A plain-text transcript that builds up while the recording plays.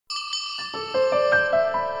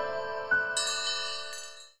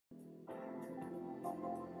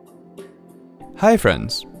Hi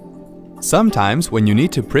friends! Sometimes when you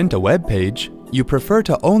need to print a web page, you prefer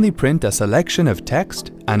to only print a selection of text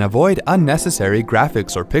and avoid unnecessary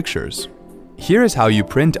graphics or pictures. Here is how you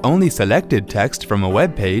print only selected text from a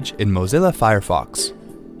web page in Mozilla Firefox.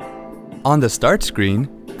 On the Start screen,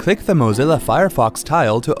 click the Mozilla Firefox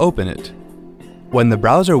tile to open it. When the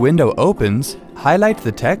browser window opens, highlight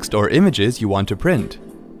the text or images you want to print.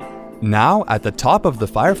 Now, at the top of the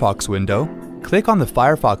Firefox window, click on the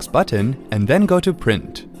Firefox button and then go to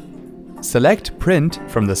Print. Select Print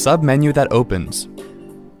from the sub-menu that opens.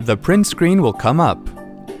 The print screen will come up.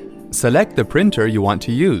 Select the printer you want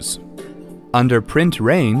to use. Under Print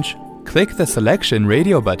Range, click the Selection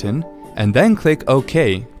radio button and then click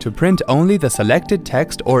OK to print only the selected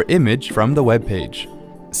text or image from the web page.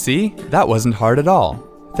 See, that wasn't hard at all.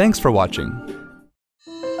 Thanks for watching.